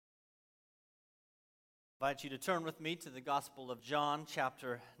I invite you to turn with me to the Gospel of John,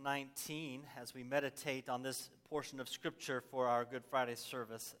 chapter 19, as we meditate on this portion of Scripture for our Good Friday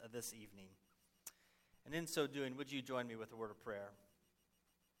service this evening. And in so doing, would you join me with a word of prayer?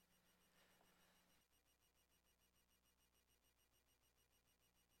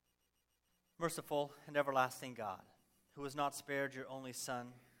 Merciful and everlasting God, who has not spared your only Son,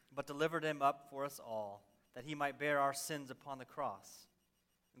 but delivered him up for us all, that he might bear our sins upon the cross.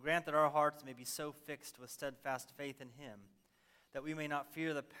 Grant that our hearts may be so fixed with steadfast faith in him that we may not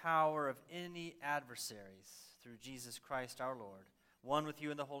fear the power of any adversaries, through Jesus Christ our Lord, one with you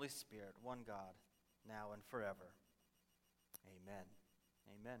in the Holy Spirit, one God, now and forever. Amen.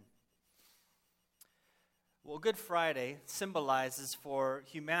 Amen. Well, Good Friday symbolizes for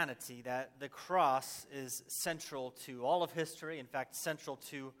humanity that the cross is central to all of history, in fact, central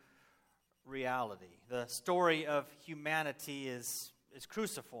to reality. The story of humanity is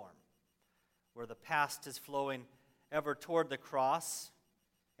cruciform, where the past is flowing ever toward the cross,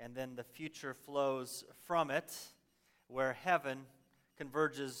 and then the future flows from it, where heaven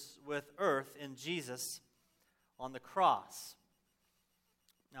converges with earth in Jesus on the cross.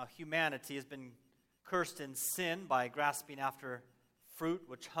 Now, humanity has been cursed in sin by grasping after fruit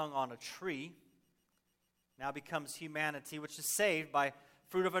which hung on a tree. Now becomes humanity which is saved by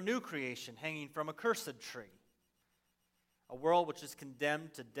fruit of a new creation hanging from a cursed tree. A world which is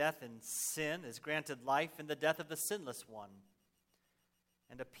condemned to death in sin is granted life in the death of the sinless one.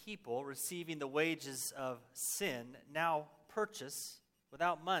 And a people receiving the wages of sin now purchase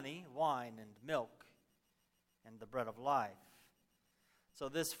without money wine and milk and the bread of life. So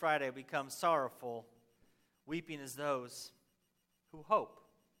this Friday becomes sorrowful, weeping as those who hope.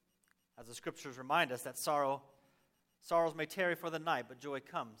 As the scriptures remind us that sorrows may tarry for the night, but joy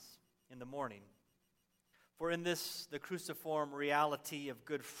comes in the morning. For in this, the cruciform reality of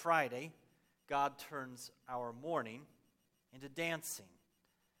Good Friday, God turns our mourning into dancing.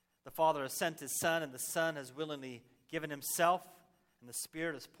 The Father has sent his Son, and the Son has willingly given himself, and the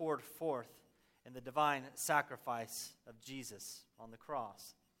Spirit is poured forth in the divine sacrifice of Jesus on the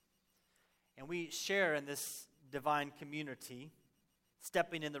cross. And we share in this divine community,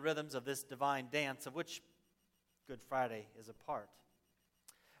 stepping in the rhythms of this divine dance, of which Good Friday is a part.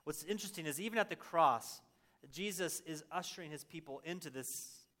 What's interesting is even at the cross, Jesus is ushering his people into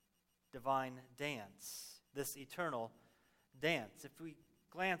this divine dance, this eternal dance. If we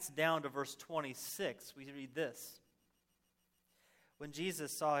glance down to verse 26, we read this. When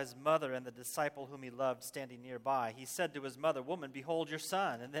Jesus saw his mother and the disciple whom he loved standing nearby, he said to his mother, "Woman, behold your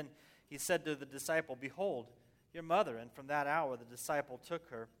son." And then he said to the disciple, "Behold your mother." And from that hour the disciple took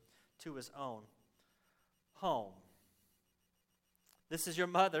her to his own home. This is your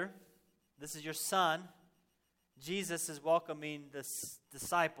mother. This is your son. Jesus is welcoming this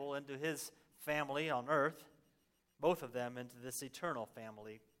disciple into his family on earth, both of them into this eternal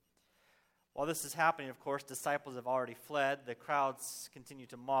family. While this is happening, of course, disciples have already fled. The crowds continue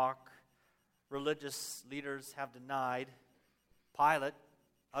to mock. Religious leaders have denied. Pilate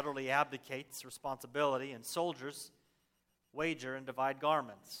utterly abdicates responsibility, and soldiers wager and divide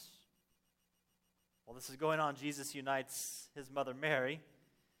garments. While this is going on, Jesus unites his mother Mary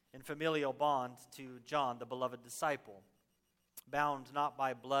in familial bond to John, the beloved disciple, bound not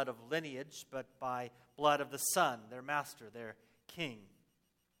by blood of lineage, but by blood of the Son, their master, their king.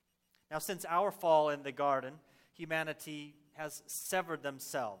 Now, since our fall in the garden, humanity has severed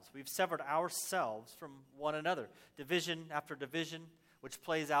themselves. We've severed ourselves from one another. Division after division, which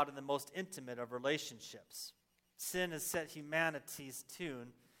plays out in the most intimate of relationships. Sin has set humanity's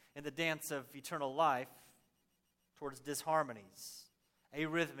tune in the dance of eternal life towards disharmonies,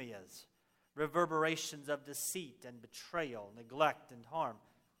 arrhythmias, reverberations of deceit and betrayal, neglect and harm.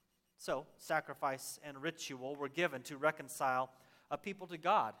 So, sacrifice and ritual were given to reconcile a people to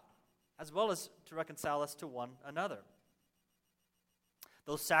God, as well as to reconcile us to one another.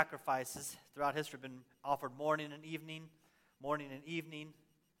 Those sacrifices throughout history have been offered morning and evening, morning and evening,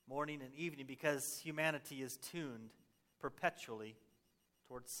 morning and evening, because humanity is tuned perpetually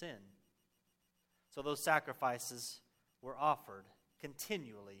towards sin. So those sacrifices were offered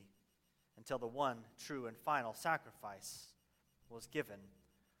continually until the one true and final sacrifice was given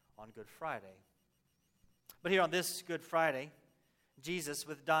on Good Friday. But here on this Good Friday, Jesus,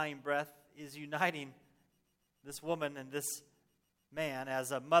 with dying breath, is uniting this woman and this man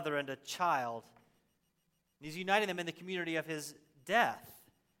as a mother and a child. And he's uniting them in the community of his death.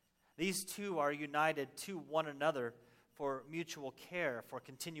 These two are united to one another for mutual care, for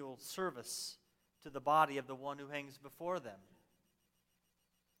continual service to the body of the one who hangs before them.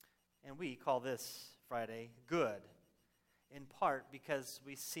 And we call this Friday good. in part because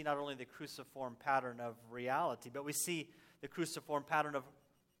we see not only the cruciform pattern of reality, but we see the cruciform pattern of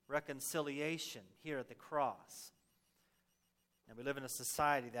reconciliation here at the cross. And we live in a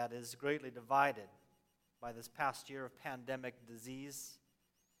society that is greatly divided by this past year of pandemic disease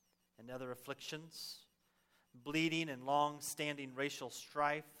and other afflictions, bleeding and long-standing racial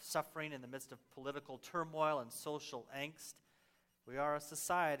strife, suffering in the midst of political turmoil and social angst. We are a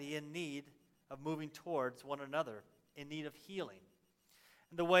society in need of moving towards one another, in need of healing.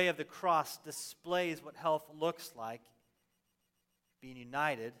 And the way of the cross displays what health looks like, being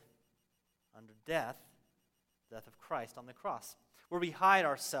united under death of Christ on the cross, where we hide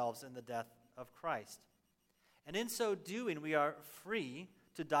ourselves in the death of Christ. And in so doing, we are free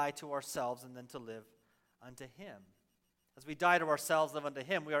to die to ourselves and then to live unto Him. As we die to ourselves, live unto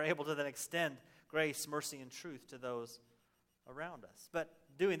Him, we are able to then extend grace, mercy, and truth to those around us. But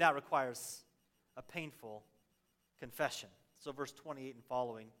doing that requires a painful confession. So verse 28 and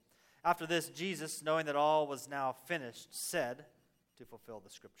following. After this, Jesus, knowing that all was now finished, said, to fulfill the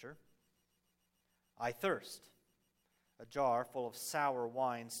scripture, I thirst. A jar full of sour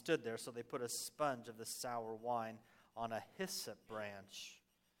wine stood there, so they put a sponge of the sour wine on a hyssop branch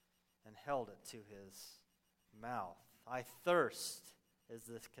and held it to his mouth. I thirst is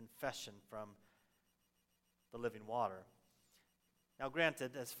this confession from the living water. Now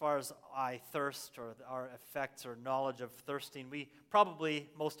granted, as far as I thirst or our effects or knowledge of thirsting,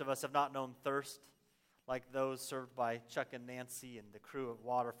 most of us have not known thirst like those served by Chuck and Nancy and the crew of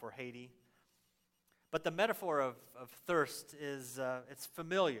Water for Haiti. But the metaphor of thirst is it's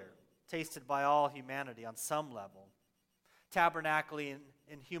familiar, tasted by all humanity on some level. Tabernacling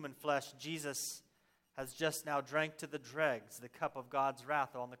in human flesh, Jesus has just now drank to the dregs the cup of God's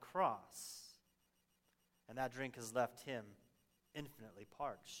wrath on the cross. And that drink has left him infinitely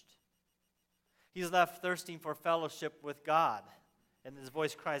parched. He's left thirsting for fellowship with God. And his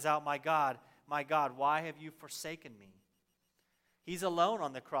voice cries out, my God, why have you forsaken me? He's alone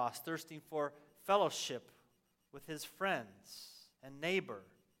on the cross, thirsting for fellowship with his friends and neighbor.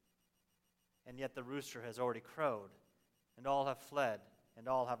 And yet the rooster has already crowed, and all have fled, and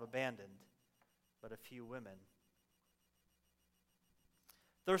all have abandoned but a few women.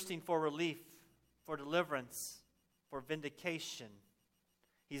 Thirsting for relief, for deliverance, for vindication,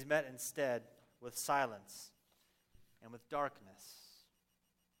 he's met instead with silence and with darkness.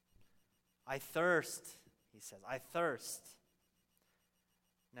 I thirst, he says, I thirst.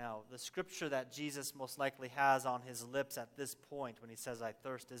 Now, the scripture that Jesus most likely has on his lips at this point when he says, I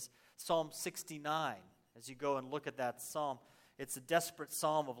thirst, is Psalm 69. As you go and look at that psalm, it's a desperate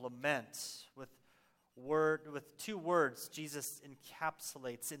psalm of lament. With two words, Jesus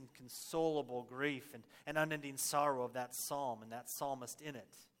encapsulates inconsolable grief and unending sorrow of that psalm and that psalmist in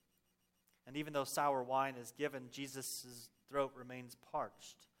it. And even though sour wine is given, Jesus' throat remains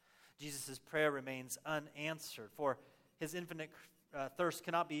parched. Jesus' prayer remains unanswered, for his infinite thirst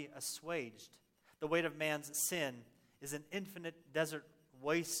cannot be assuaged. The weight of man's sin is an infinite desert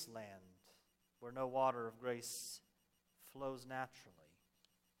wasteland where no water of grace flows naturally.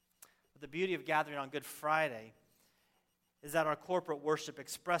 But the beauty of gathering on Good Friday is that our corporate worship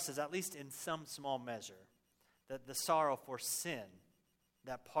expresses, at least in some small measure, that the sorrow for sin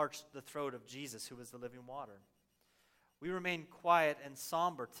that parched the throat of Jesus, who was the living water. We remain quiet and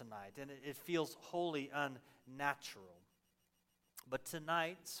somber tonight, and it feels wholly unnatural. But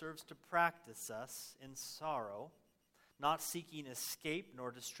tonight serves to practice us in sorrow, not seeking escape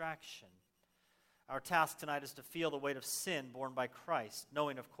nor distraction. Our task tonight is to feel the weight of sin borne by Christ,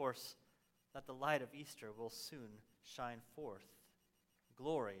 knowing, of course, that the light of Easter will soon shine forth,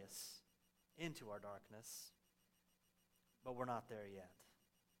 glorious, into our darkness. But we're not there yet.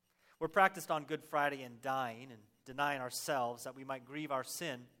 We're practiced on Good Friday in dying and denying ourselves that we might grieve our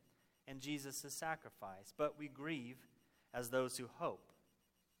sin and Jesus' sacrifice. But we grieve as those who hope.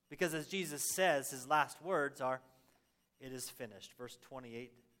 Because as Jesus says, his last words are, it is finished. Verse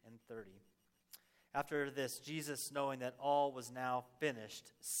 28 and 30. After this, Jesus, knowing that all was now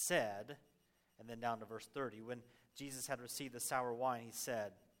finished, said, and then down to verse 30, when Jesus had received the sour wine, he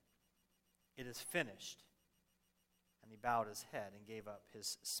said, it is finished. And he bowed his head and gave up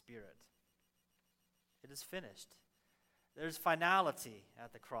his spirit. It is finished. There's finality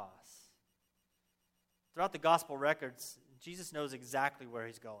at the cross. Throughout the gospel records, Jesus knows exactly where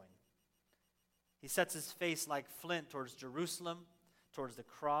he's going. He sets his face like flint towards Jerusalem, towards the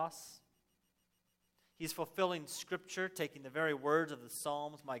cross. He's fulfilling Scripture, taking the very words of the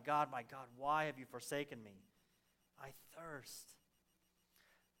Psalms, my God, why have you forsaken me? I thirst.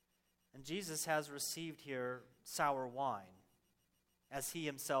 And Jesus has received here sour wine, as he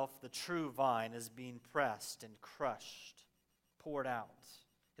himself, the true vine, is being pressed and crushed. poured out,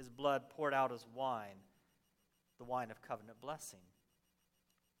 his blood poured out as wine, the wine of covenant blessing.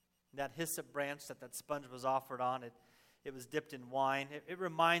 That hyssop branch that sponge was offered on, it was dipped in wine. It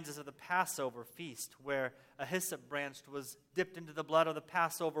reminds us of the Passover feast, where a hyssop branch was dipped into the blood of the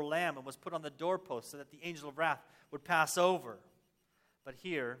Passover lamb and was put on the doorpost so that the angel of wrath would pass over. But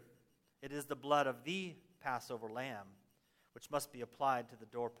here, it is the blood of the Passover lamb, which must be applied to the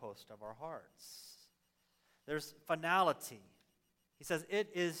doorpost of our hearts. There's finality. He says, it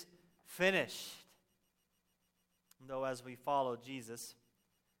is finished. And though as we follow Jesus,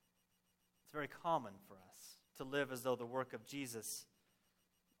 it's very common for us to live as though the work of Jesus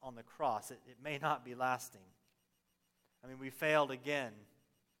on the cross, it may not be lasting. I mean, we failed again.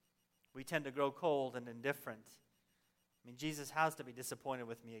 We tend to grow cold and indifferent. I mean, Jesus has to be disappointed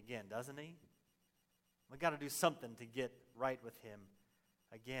with me again, doesn't he? We've got to do something to get right with him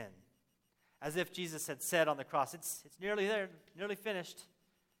again. As if Jesus had said on the cross, it's nearly there, nearly finished.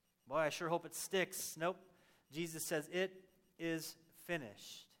 Boy, I sure hope it sticks. Nope. Jesus says, it is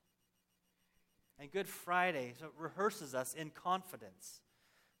finished. And Good Friday rehearses us in confidence.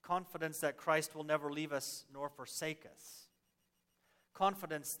 Confidence that Christ will never leave us nor forsake us.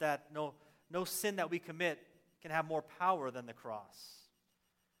 Confidence that no sin that we commit can have more power than the cross.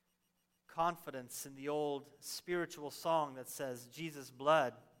 Confidence in the old spiritual song that says, Jesus'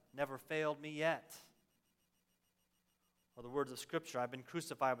 blood never failed me yet. Or the words of Scripture, I've been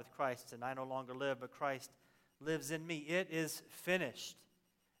crucified with Christ, and I no longer live, but Christ lives in me. It is finished.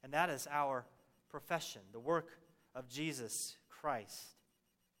 And that is our profession. The work of Jesus Christ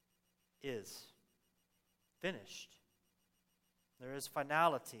is finished. There is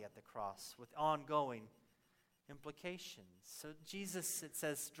finality at the cross with ongoing implications. So Jesus, it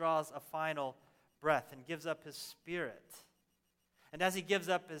says, draws a final breath and gives up his spirit. And as he gives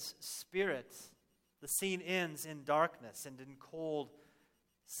up his spirit, the scene ends in darkness and in cold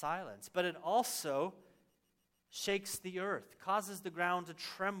silence. But it also shakes the earth, causes the ground to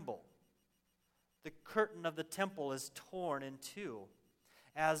tremble. The curtain of the temple is torn in two,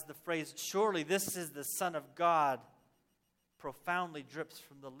 as the phrase, surely this is the Son of God, profoundly drips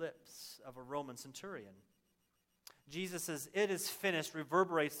from the lips of a Roman centurion. Jesus' it is finished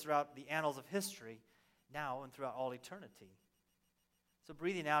reverberates throughout the annals of history, now and throughout all eternity. So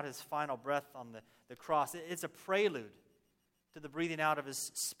breathing out his final breath on the cross, it's a prelude to the breathing out of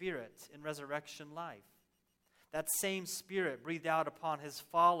his Spirit in resurrection life. That same Spirit breathed out upon his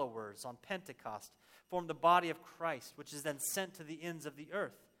followers on Pentecost formed the body of Christ, which is then sent to the ends of the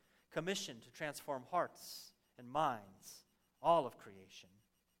earth, commissioned to transform hearts and minds, all of creation.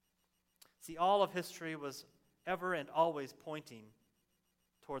 See, all of history was ever and always pointing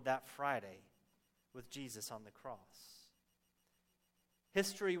toward that Friday with Jesus on the cross.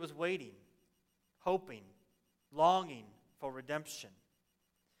 History was waiting, hoping, longing for redemption.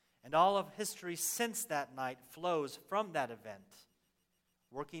 And all of history since that night flows from that event,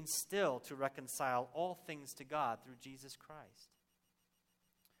 working still to reconcile all things to God through Jesus Christ.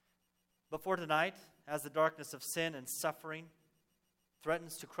 But for tonight, as the darkness of sin and suffering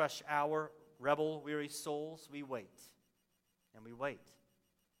threatens to crush our rebel-weary souls, we wait, and we wait.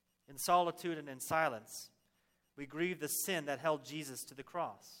 In solitude and in silence, we grieve the sin that held Jesus to the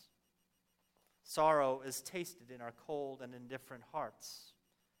cross. Sorrow is tasted in our cold and indifferent hearts.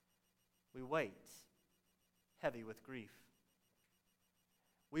 We wait, heavy with grief.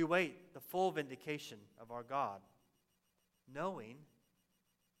 We wait the full vindication of our God, knowing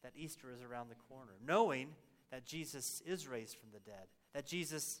that Easter is around the corner, knowing that Jesus is raised from the dead, that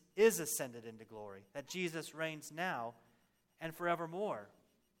Jesus is ascended into glory, that Jesus reigns now and forevermore.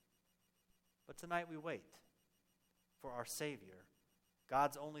 But tonight we wait for our Savior.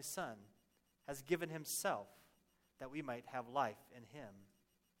 God's only Son has given himself that we might have life in him.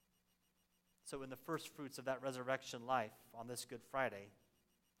 So in the first fruits of that resurrection life on this Good Friday,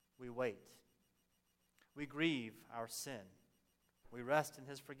 we wait. We grieve our sin. We rest in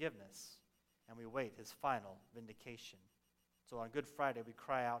his forgiveness, and we wait his final vindication. So on Good Friday, we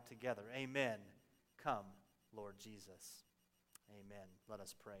cry out together, Amen. Come, Lord Jesus. Amen. Let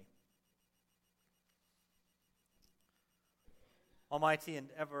us pray. Almighty and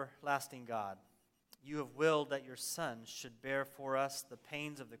everlasting God, you have willed that your Son should bear for us the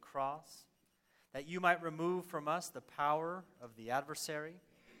pains of the cross, that you might remove from us the power of the adversary.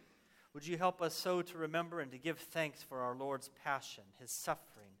 Would you help us so to remember and to give thanks for our Lord's passion, his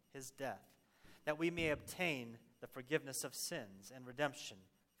suffering, his death, that we may obtain the forgiveness of sins and redemption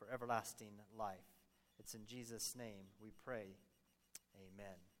for everlasting life. It's in Jesus' name we pray.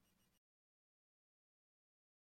 Amen.